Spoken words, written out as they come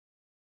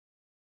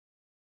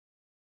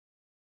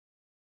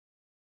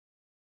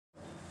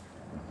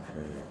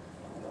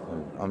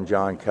I'm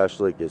John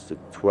Keslick. It's the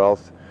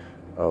 12th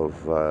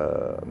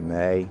of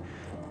May,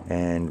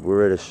 and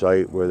we're at a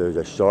site where there's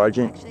a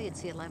sergeant. Actually, it's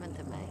the 11th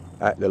of May.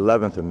 At the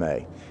 11th of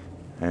May,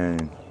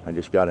 and I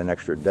just got an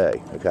extra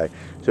day. Okay,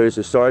 so it's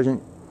a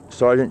Sergeant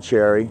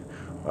Cherry.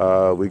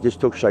 We just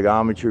took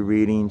psychometry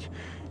readings,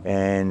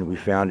 and we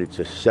found it's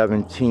a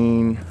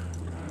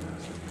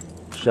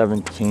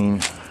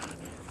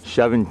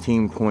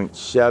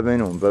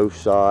 17.7 on both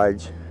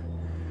sides,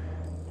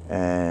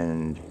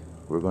 and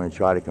we're going to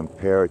try to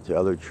compare it to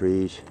other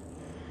trees.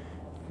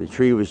 The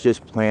tree was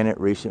just planted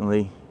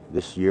recently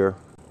this year.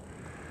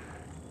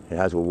 It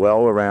has a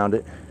well around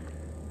it.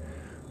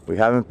 We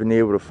haven't been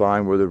able to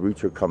find where the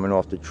roots are coming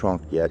off the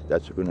trunk yet.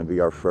 That's going to be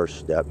our first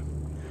step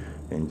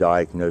in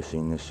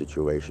diagnosing this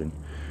situation.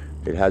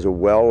 It has a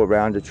well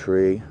around the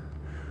tree.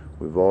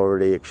 We've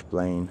already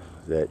explained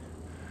that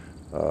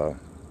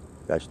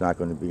that's not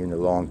going to be in the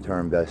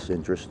long-term best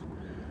interest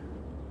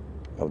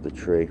of the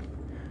tree.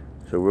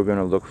 So we're going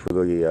to look for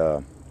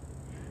the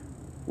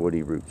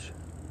woody roots.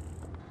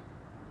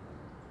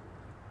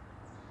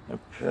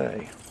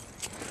 Okay,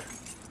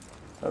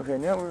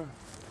 now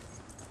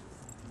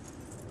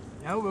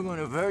we're going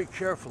to very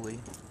carefully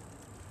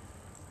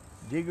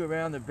dig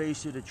around the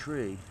base of the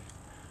tree,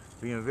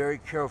 being very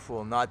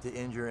careful not to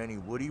injure any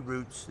woody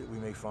roots that we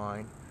may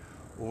find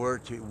or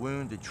to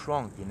wound the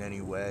trunk in any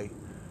way.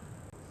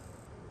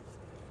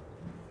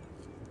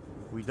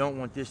 We don't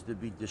want this to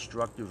be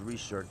destructive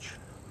research,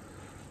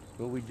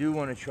 but we do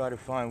want to try to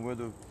find where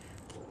the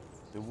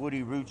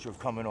woody roots are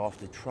coming off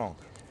the trunk.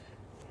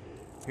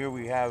 Here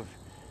we have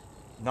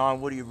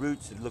non-woody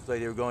roots that look like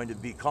they're going to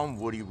become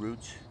woody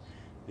roots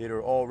that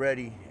are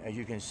already, as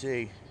you can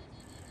see,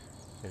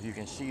 if you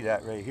can see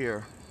that right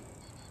here,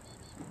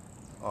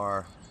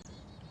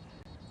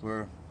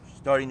 we're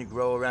starting to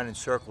grow around in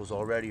circles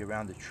already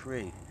around the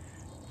tree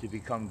to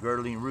become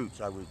girdling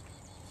roots, I would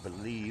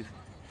believe.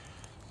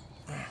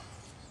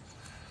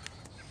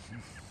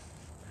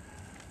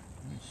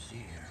 Let's see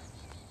here.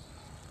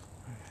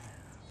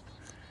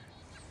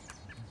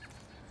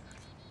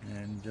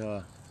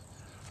 And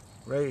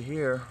right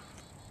here,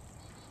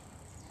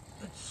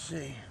 let's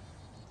see.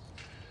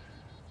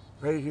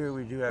 Right here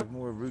we do have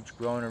more roots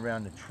growing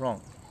around the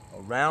trunk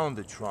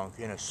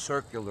in a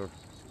circular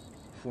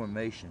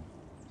formation.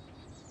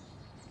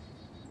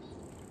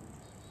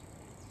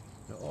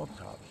 The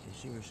autopsy, you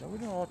see what we're saying? We're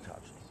doing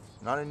autopsy,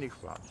 not a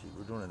necropsy.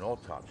 We're doing an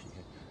autopsy.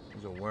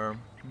 There's a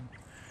worm.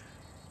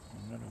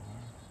 Another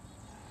worm.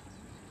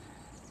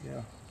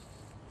 Yeah.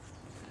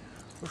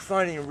 We're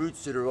finding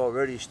roots that are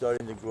already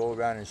starting to grow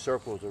around in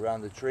circles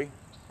around the tree.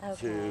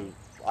 Okay. To,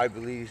 I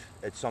believe,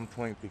 at some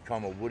point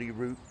become a woody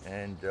root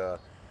and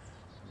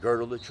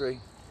girdle the tree.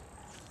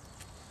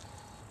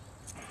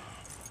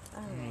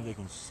 All I don't know if right. they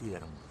can see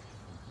that.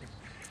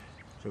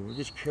 So we're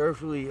just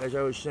carefully, as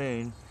I was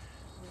saying,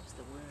 Where's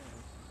the worm?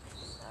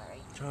 Sorry.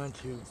 trying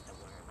to Where's the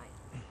worm? I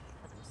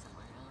put him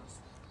somewhere else.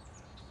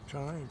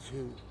 trying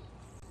to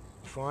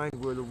find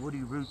where the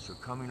woody roots are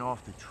coming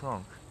off the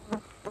trunk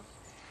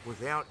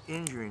without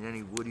injuring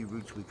any woody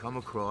roots we come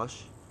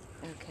across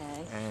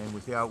Okay. and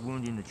without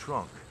wounding the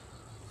trunk.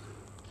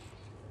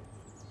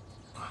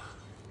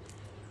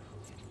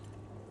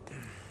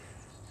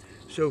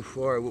 So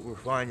far, what we're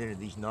finding are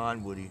these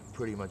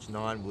pretty much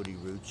non-woody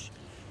roots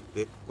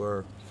that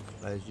were,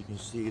 as you can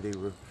see, they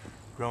were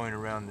growing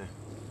around the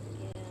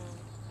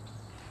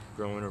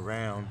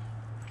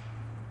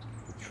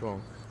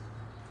trunk.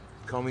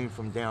 Coming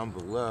from down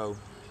below,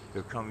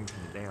 they're coming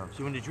from down.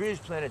 See, when the tree is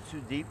planted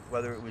too deep,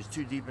 whether it was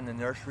too deep in the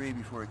nursery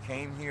before it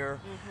came here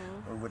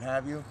or what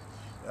have you,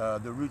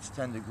 the roots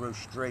tend to grow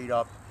straight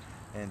up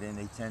and then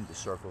they tend to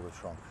circle the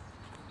trunk.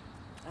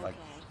 Okay.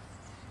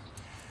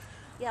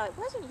 Yeah, it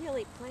wasn't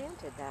really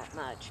planted that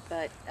much,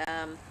 but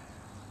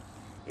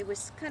it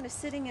was kind of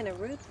sitting in a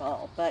root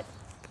ball, but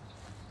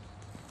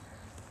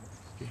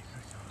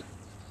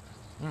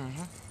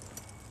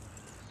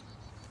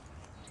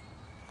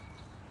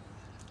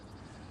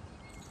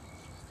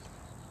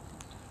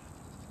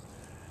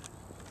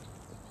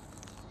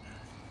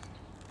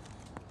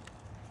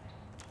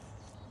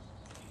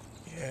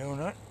Yeah, we're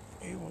not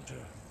able to.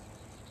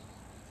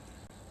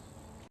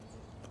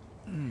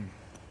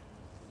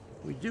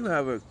 We do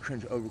have a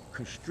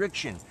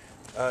constriction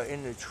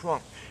in the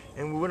trunk,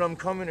 and what I'm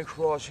coming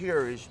across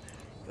here is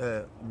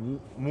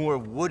more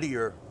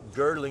woodier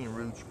girdling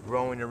roots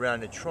growing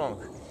around the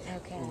trunk,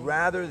 okay.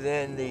 rather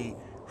than the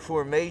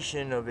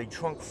formation of a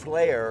trunk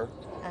flare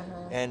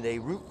and a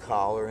root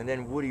collar and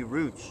then woody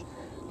roots.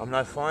 I'm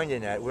not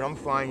finding that. What I'm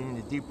finding,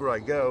 the deeper I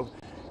go,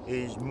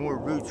 is more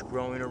roots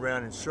growing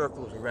around in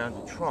circles around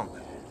the trunk.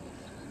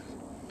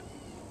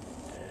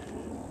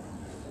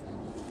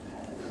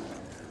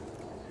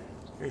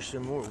 There's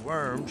some more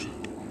worms.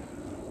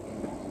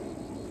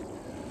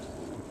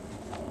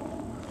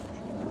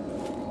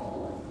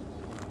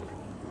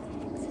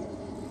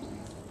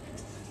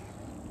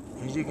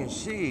 As you can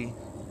see,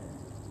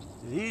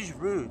 these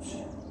roots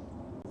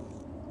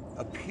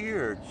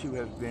appear to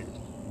have been